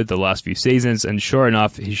showed the last few seasons, and sure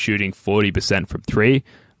enough, he's shooting 40% from three.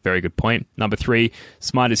 Very good point. Number 3,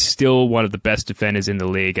 Smart is still one of the best defenders in the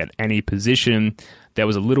league at any position. There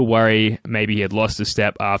was a little worry maybe he had lost a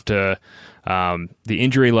step after the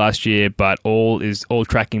injury last year, but all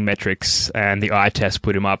tracking metrics and the eye test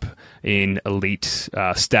put him up in elite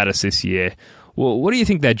status this year. Well, what do you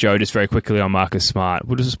think there, Joe, just very quickly on Marcus Smart?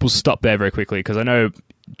 We'll stop there very quickly because I know,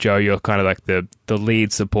 Joe, you're kind of like the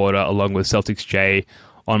lead supporter along with Celtics Jay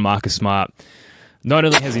on Marcus Smart. Not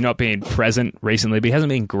only has he not been present recently, but he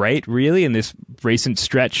hasn't been great, really, in this recent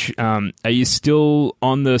stretch. Are you still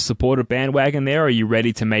on the supporter bandwagon there, or are you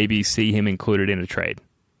ready to maybe see him included in a trade?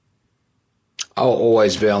 I'll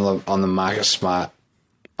always be on the Marcus Smart.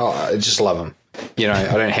 Oh, I just love him. I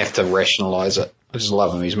don't have to rationalize it. I just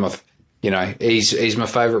love him. He's my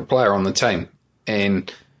favorite player on the team,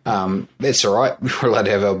 and that's all right. We're allowed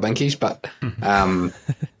to have our binkies, but I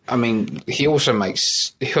mean, he also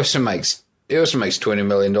makes $20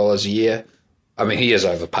 million a year. I mean, he is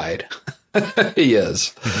overpaid. He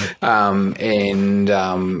is. If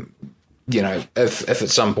at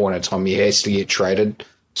some point in time he has to get traded,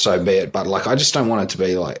 so be it. But I just don't want it to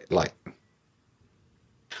be like.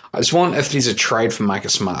 I just want, if there's a trade for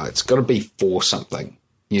Marcus Smart, it's got to be for something.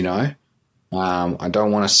 I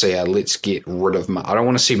don't want to see let's get rid of. I don't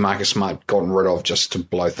want to see Marcus Smart gotten rid of just to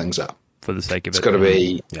blow things up for the sake of it. It's got to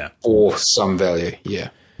be for some value. Yeah.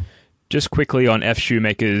 Just quickly on F.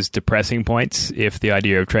 Shoemaker's depressing points, if the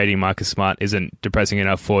idea of trading Marcus Smart isn't depressing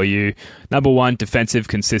enough for you. Number 1, defensive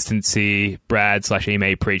consistency.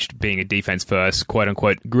 Brad/Ime preached being a defense-first,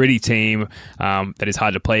 quote-unquote, gritty team that is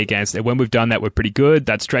hard to play against. And when we've done that, we're pretty good.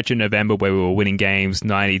 That stretch in November where we were winning games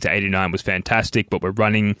 90-89 was fantastic, but we're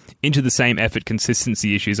running into the same effort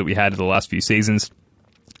consistency issues that we had in the last few seasons.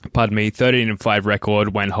 13-5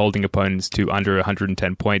 record when holding opponents to under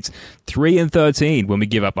 110 points. 3-13 when we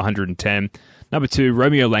give up 110. Number 2,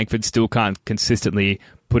 Romeo Langford still can't consistently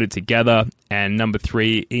put it together. And number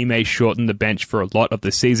 3, Ime shortened the bench for a lot of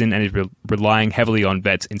the season and is relying heavily on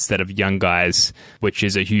vets instead of young guys, which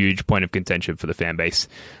is a huge point of contention for the fan base.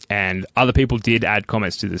 And other people did add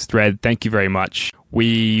comments to this thread. Thank you very much.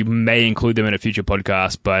 We may include them in a future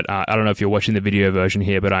podcast, but I don't know if you're watching the video version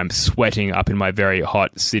here, but I'm sweating up in my very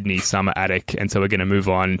hot Sydney summer attic, and so we're going to move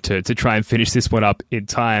on to try and finish this one up in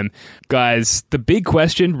time. Guys, the big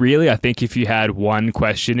question, really, I think if you had one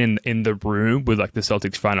question in the room with the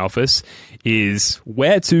Celtics front office, is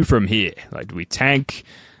where to from here? Do we tank,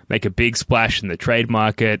 make a big splash in the trade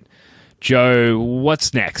market? Joe,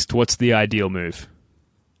 what's next? What's the ideal move?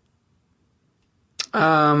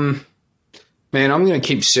 Man, I'm going to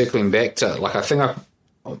keep circling back to I think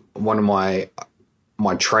one of my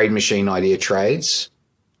trade machine idea trades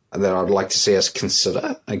that I'd like to see us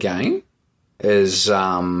consider again is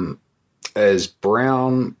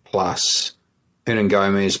Brown plus Hernan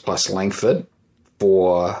Gomez plus Langford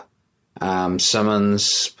for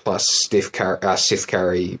Simmons plus Seth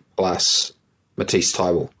Curry plus Matisse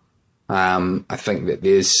Thybulle. I think that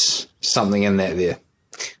there's something in that there.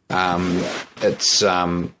 There's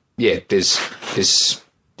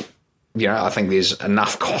I think there's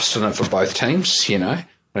enough cost in it for both teams. I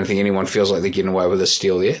don't think anyone feels like they're getting away with a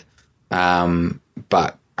steal there.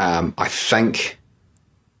 But I think,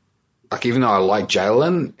 even though I like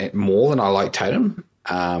Jalen more than I like Tatum,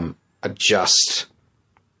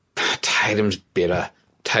 Tatum's better.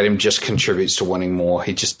 Tatum just contributes to winning more.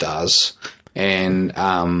 He just does. And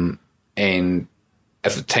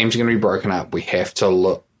if the team's going to be broken up, we have to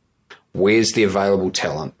look, where's the available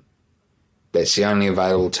talent? That's the only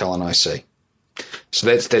available talent I see.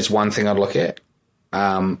 So that's one thing I'd look at.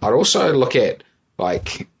 I'd also look at,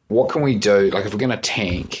 what can we do? If we're going to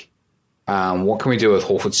tank, what can we do with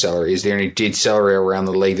Horford's salary? Is there any dead salary around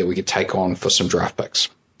the league that we could take on for some draft picks?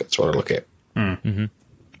 That's what I look at. Mm-hmm.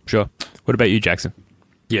 Sure. What about you, Jackson?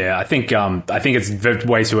 Yeah, I think it's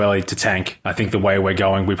way too early to tank. I think the way we're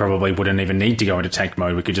going, we probably wouldn't even need to go into tank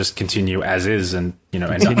mode. We could just continue as is and, end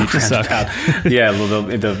up around the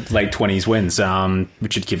late 20s wins,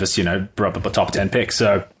 which would give us, up a top 10 pick.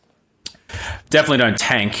 So definitely don't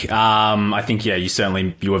tank. I think,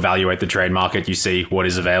 you evaluate the trade market. You see what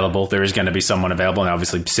is available. There is going to be someone available, and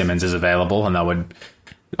obviously Simmons is available, and I would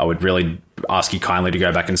really ask you kindly to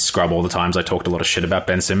go back and scrub all the times I talked a lot of shit about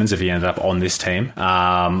Ben Simmons if he ended up on this team.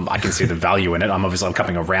 I can see the value in it. I'm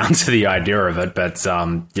coming around to the idea of it, but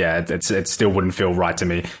it still wouldn't feel right to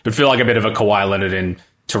me. It would feel like a bit of a Kawhi Leonard in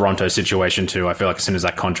Toronto situation too. I feel like as soon as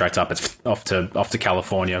that contract's up, it's off to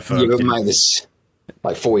California for. Yeah, but mate,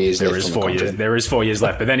 Like 4 years There left. is on the 4 years. contract. There is 4 years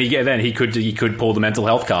left, but then he could pull the mental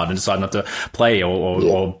health card and decide not to play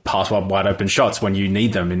or pass wide open shots when you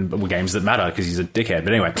need them in games that matter because he's a dickhead.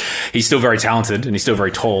 But anyway, he's still very talented and he's still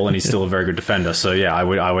very tall and he's still a very good defender. So yeah, I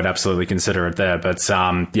would absolutely consider it there. But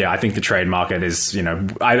yeah, I think the trade market is,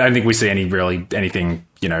 I don't think we see anything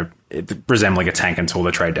resembling a tank until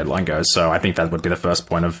the trade deadline goes. So I think that would be the first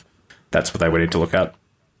point of that's what they would need to look at.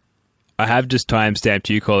 I have just timestamped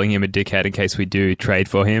you calling him a dickhead in case we do trade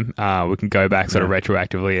for him. We can go back sort of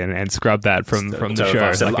retroactively and scrub that from the show.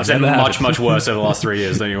 I've said much worse over the last 3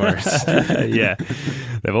 years, don't you worry. Yeah,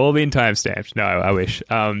 they've all been timestamped. No, I wish.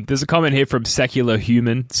 There's a comment here from Secular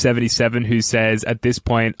Human 77 who says, at this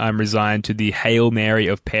point, I'm resigned to the Hail Mary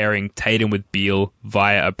of pairing Tatum with Beal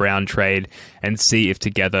via a Brown trade and see if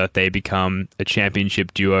together they become a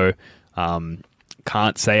championship duo.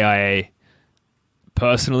 Can't say I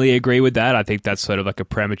personally agree with that. I think that's sort of like a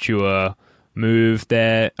premature move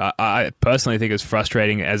there. I personally think as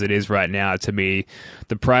frustrating as it is right now, to me,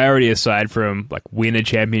 the priority aside from like win a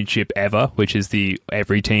championship ever, which is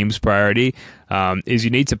every team's priority, is you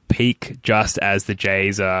need to peak just as the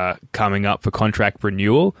Jays are coming up for contract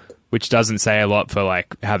renewal, which doesn't say a lot for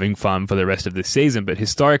like having fun for the rest of the season. But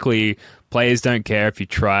historically, players don't care if you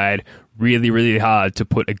tried really, really hard to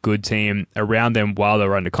put a good team around them while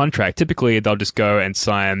they're under contract. Typically, they'll just go and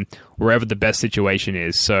sign wherever the best situation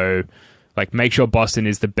is. So, like, make sure Boston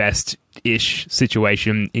is the best-ish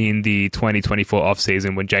situation in the 2024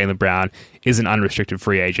 offseason when Jaylen Brown is an unrestricted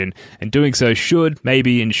free agent. And doing so should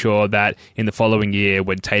maybe ensure that in the following year,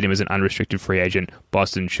 when Tatum is an unrestricted free agent,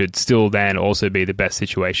 Boston should still then also be the best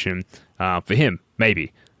situation for him,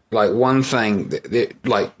 maybe. Like, one thing that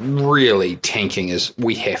like really tanking is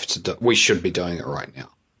we should be doing it right now,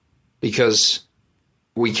 because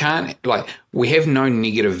we can't, like, we have no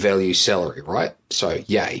negative value salary, right? So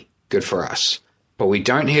yay, good for us. But we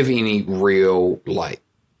don't have any real like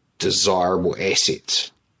desirable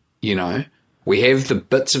assets. We have the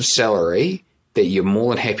bits of salary that you're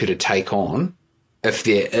more than happy to take on if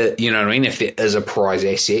there, if there is a prize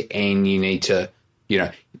asset and you need to.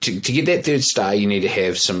 To get that third star, you need to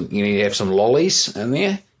have some lollies in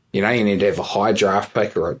there. You need to have a high draft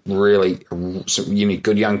pick or you need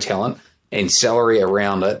good young talent and salary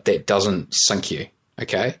around it that doesn't sink you.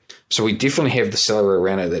 Okay, so we definitely have the salary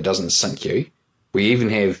around it that doesn't sink you. We even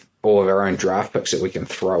have all of our own draft picks that we can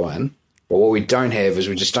throw in. But what we don't have is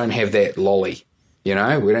we just don't have that lolly. We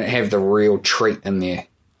don't have the real treat in there.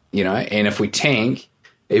 And if we tank,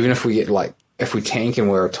 even if we tank and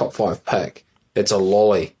we're a top 5 pick, it's a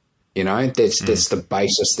lolly, That's the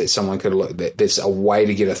basis that someone could look at. There's a way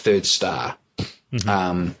to get a third star.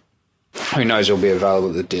 Who knows? It'll be available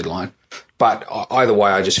at the deadline. But either way,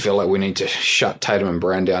 I just feel like we need to shut Tatum and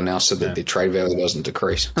Brown down now so that their trade value doesn't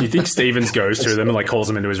decrease. Do you think Stevens goes to them and like calls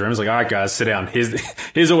them into his room? He's like, all right, guys, sit down. Here's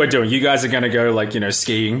what we're doing. You guys are going to go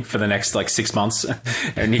skiing for the next 6 months,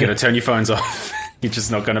 and you're going to turn your phones off. You're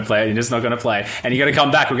just not going to play. You're just not going to play, and you're going to come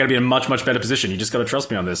back. We're going to be in a much, much better position. You just got to trust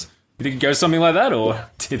me on this. You think it goes something like that, or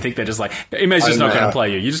do you think they're just like, Ime's just not going to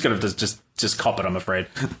play you? You just got to just cop it, I'm afraid.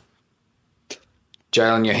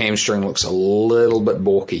 Jalen, your hamstring looks a little bit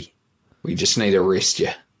balky. We just need to rest you.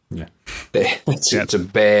 Yeah. It's a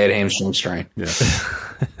bad hamstring strain. Yeah.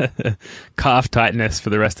 Calf tightness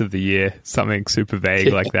for the rest of the year. Something super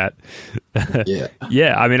vague like that. Yeah.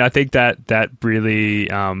 Yeah, I mean, I think that really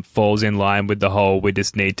falls in line with the whole we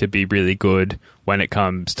just need to be really good when it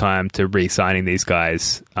comes time to re-signing these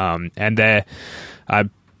guys. And they're,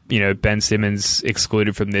 Ben Simmons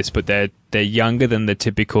excluded from this, but they're younger than the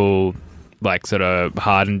typical, like, sort of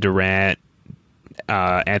Harden, Durant,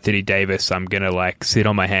 Anthony Davis, I'm going to sit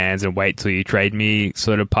on my hands and wait till you trade me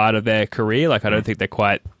sort of part of their career. Like, I don't think they're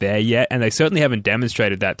quite there yet. And they certainly haven't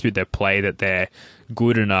demonstrated that through their play, that they're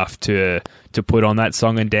good enough to put on that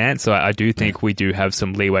song and dance. So I do think we do have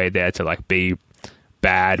some leeway there to be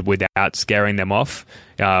bad without scaring them off,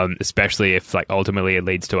 especially if ultimately it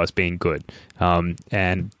leads to us being good.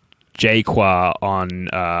 And Jaqua on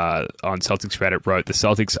Celtics Reddit wrote, the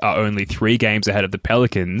Celtics are only 3 games ahead of the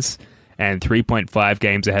Pelicans and 3.5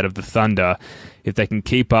 games ahead of the Thunder. If they can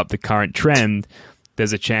keep up the current trend,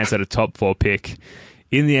 there's a chance at a top 4 pick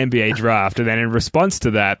in the NBA draft. And then in response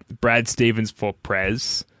to that, Brad Stevens for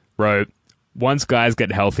Prez wrote, once guys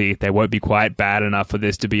get healthy, they won't be quite bad enough for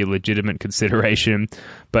this to be a legitimate consideration.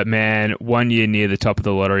 But man, 1 year near the top of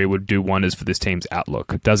the lottery would do wonders for this team's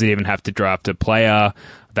outlook. Doesn't even have to draft a player.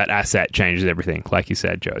 That asset changes everything. Like you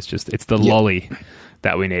said, Joe, it's the lolly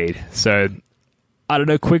that we need. So I don't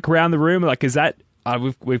know, quick round the room. Is that,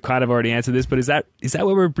 we've kind of already answered this, but is that where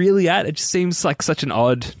we're really at? It just seems like such an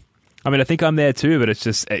odd I mean, I think I'm there too, but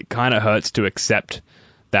it kind of hurts to accept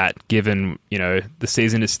that given, the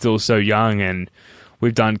season is still so young, and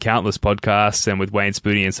we've done countless podcasts, and with Wayne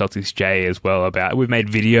Spooney and Celtics J as well we've made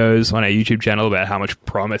videos on our YouTube channel about how much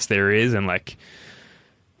promise there is, and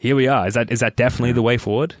here we are. Is that definitely the way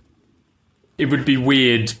forward? It would be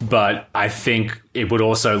weird, but I think it would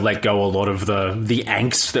also let go a lot of the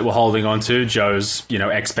angst that we're holding on to, Joe's,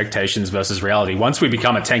 expectations versus reality. Once we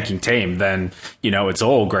become a tanking team, then, it's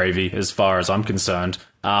all gravy as far as I'm concerned.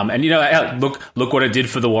 And, look what it did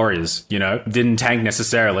for the Warriors, didn't tank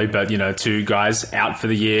necessarily, but, 2 guys out for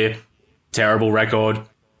the year, terrible record.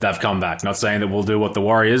 They've come back. Not saying that we'll do what the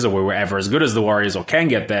Warriors or we're ever as good as the Warriors or can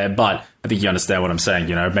get there, but I think you understand what I'm saying.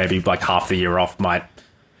 Maybe half the year off might,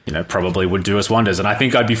 probably would do us wonders. And I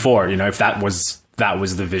think I'd be for it, if that was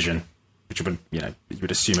the vision, which would, you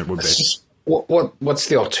would assume it would be. What's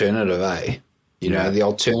the alternative, eh? The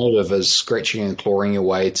alternative is scratching and clawing your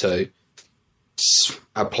way to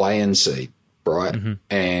a play-in seed, right? Mm-hmm.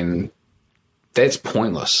 And that's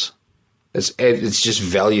pointless. It's just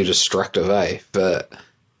value destructive, eh?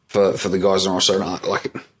 For the guys on also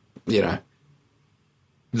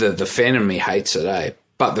the fan in me hates it, eh?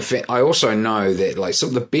 But I also know that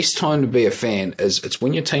the best time to be a fan it's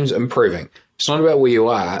when your team's improving. It's not about where you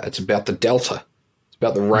are; it's about the delta. It's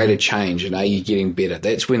about the rate of change, and are you getting better?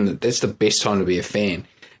 That's the best time to be a fan,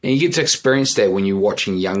 and you get to experience that when you're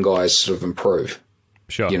watching young guys sort of improve.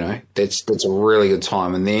 Sure, that's a really good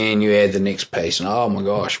time, and then you add the next piece, and oh my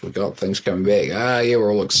gosh, we've got things coming back. Yeah,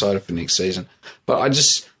 we're all excited for next season. But it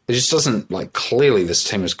just doesn't clearly this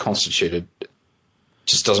team is constituted.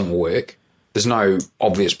 Just doesn't work. There's no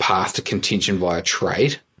obvious path to contention via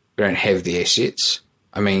trade. We don't have the assets.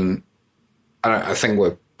 I mean, I think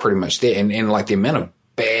we're pretty much there. And the amount of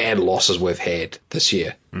bad losses we've had this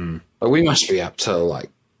year, we must be up to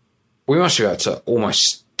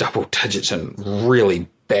almost double digits in really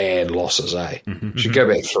bad losses, eh? Mm-hmm. Should go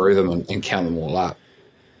back through them and count them all up.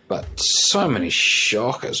 But so many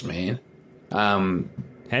shockers, man.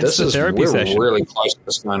 Hence the therapy session. We're really close to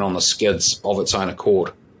this going on the skids of its own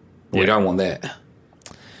accord. We don't want that.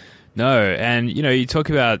 No, and you talk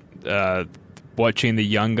about watching the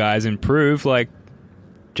young guys improve, like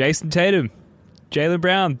Jason Tatum, Jaylen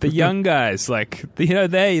Brown, the young guys.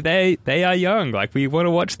 They are young. We want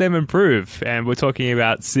to watch them improve, and we're talking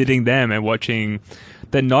about sitting them and watching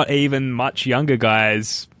the not even much younger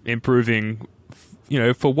guys improving.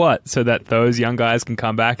 For what? So that those young guys can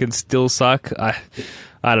come back and still suck.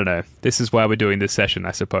 I don't know. This is why we're doing this session,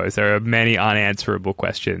 I suppose. There are many unanswerable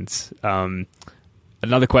questions.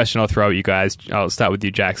 Another question I'll throw at you guys. I'll start with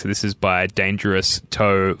you, Jack. So this is by Dangerous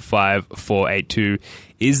Toe 5482.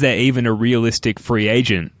 Is there even a realistic free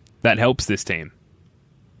agent that helps this team?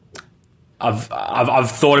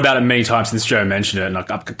 I've thought about it many times since Joe mentioned it, and I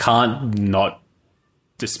can't not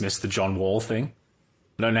dismiss the John Wall thing.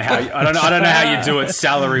 I don't know how you do it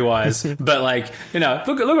salary wise, but look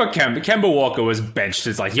what Kemba Walker was benched.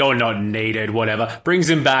 It's you're not needed, whatever. Brings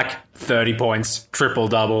him back, 30 points, triple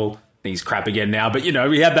double. He's crap again now, but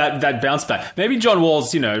we had that bounce back. Maybe John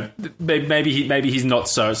Wall's, maybe he's not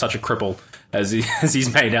such a cripple as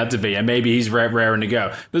he's made out to be, and maybe he's raring to go.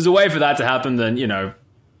 If there's a way for that to happen, then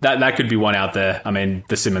That could be one out there. I mean,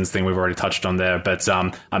 the Simmons thing we've already touched on there, but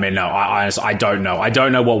no, I don't know. I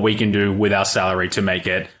don't know what we can do with our salary to make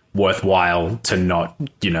it worthwhile to not,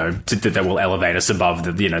 that will elevate us above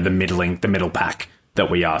the middle pack that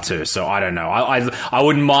we are too. So I don't know. I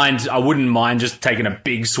wouldn't mind just taking a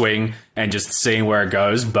big swing and just seeing where it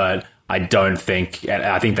goes, but I think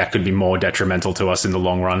that could be more detrimental to us in the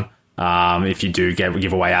long run. If you do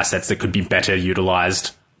give away assets that could be better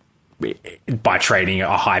utilized by trading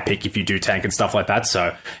a high pick if you do tank and stuff like that.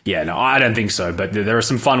 So yeah, no, I don't think so, but there are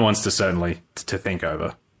some fun ones to think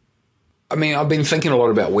over. I mean, I've been thinking a lot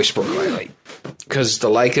about Westbrook lately because the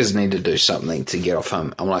Lakers need to do something to get off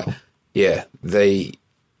him. I'm like, yeah, these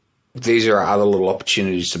are other little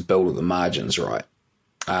opportunities to build at the margins, right?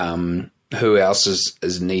 Who else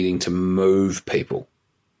is needing to move people,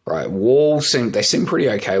 right? Wall seem pretty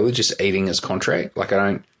okay with just eating his contract.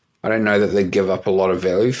 I don't know that they'd give up a lot of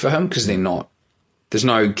value for him because there's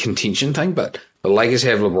no contention thing, but the Lakers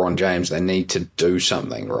have LeBron James. They need to do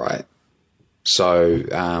something, right? So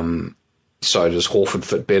does Horford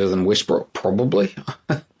fit better than Westbrook? Probably.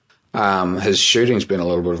 His shooting's been a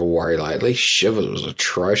little bit of a worry lately. Shivers was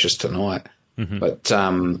atrocious tonight. Mm-hmm. But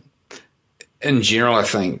in general, I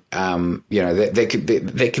think that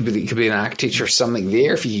could be an architecture of something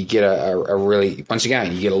there. If you could get a really, once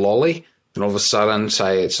again, you get a lolly, and all of a sudden,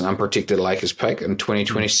 say it's an unprotected Lakers pick in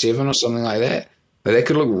 2027 or something like that. But that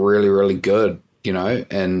could look really, really good,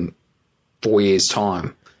 in 4 years'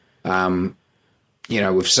 time.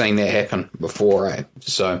 We've seen that happen before, eh?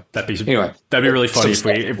 So that'd be anyway, really funny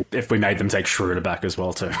if we made them take Schroeder back as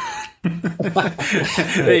well too.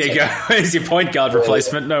 There you go. There's your point guard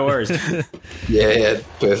replacement. No worries. Yeah,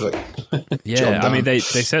 perfect. Yeah, I mean they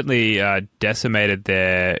certainly decimated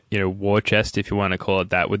their war chest, if you want to call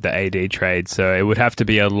it that, with the AD trade. So it would have to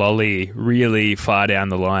be a lolly really far down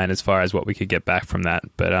the line as far as what we could get back from that.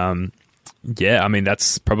 But yeah, I mean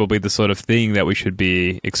that's probably the sort of thing that we should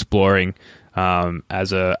be exploring.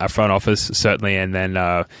 As a front office, certainly, and then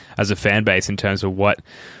as a fan base in terms of what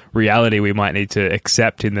reality we might need to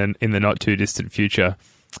accept in the not too distant future.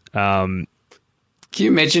 Can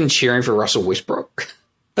you imagine cheering for Russell Westbrook?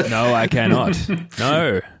 No, I cannot.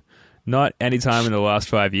 No, not any time in the last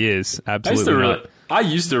 5 years. Absolutely not. I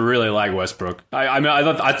used to really like Westbrook.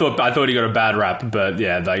 I thought he got a bad rap, but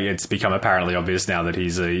yeah, it's become apparently obvious now that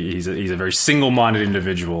he's a very single-minded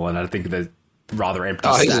individual, and I think that. Rather empty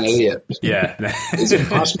stats. He's an idiot. Yeah. He's a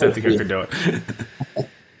I don't think I could do it.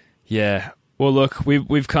 Yeah. Well, look,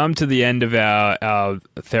 we've come to the end of our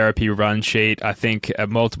therapy run sheet. I think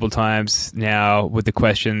multiple times now with the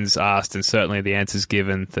questions asked and certainly the answers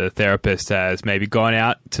given, the therapist has maybe gone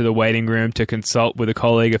out to the waiting room to consult with a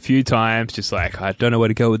colleague a few times, just like, I don't know where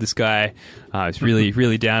to go with this guy. It's really,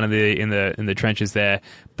 really down in the trenches there.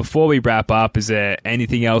 Before we wrap up, is there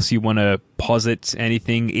anything else you want to posit?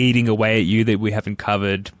 Anything eating away at you that we haven't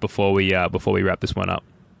covered before we wrap this one up?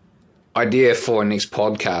 Idea for next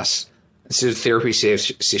podcast. Instead of therapy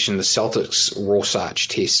session, the Celtics Rorschach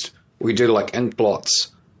test. We do like ink blots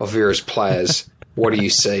of various players. What do you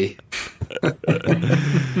see?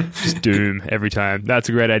 Just doom every time. That's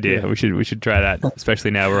a great idea. We should try that,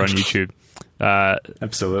 especially now we're on YouTube.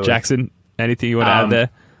 Absolutely. Jackson, anything you want to add there?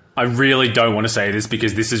 I really don't want to say this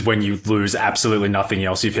because this is when you lose absolutely nothing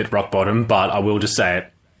else. You've hit rock bottom, but I will just say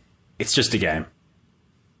it. It's just a game.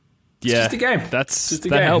 It's just a game.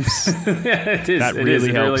 That helps. Yeah, it is. That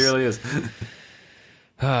really helps. It really is.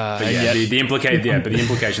 But yeah, the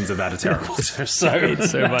implications of that are terrible.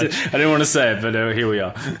 So much. I didn't want to say it, but here we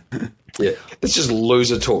are. Yeah, it's just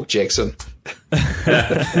loser talk, Jackson.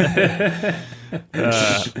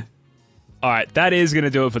 All right, that is going to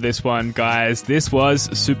do it for this one, guys. This was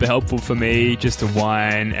super helpful for me just to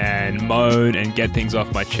whine and moan and get things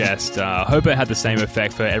off my chest. Hope it had the same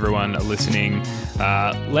effect for everyone listening.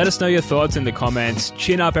 Let us know your thoughts in the comments.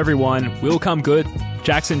 Chin up, everyone. We'll come good.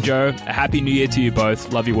 Jackson, Joe, a happy new year to you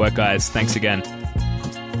both. Love your work, guys. Thanks again.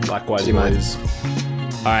 Likewise, boys.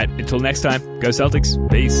 All right, until next time, go Celtics.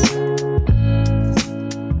 Peace.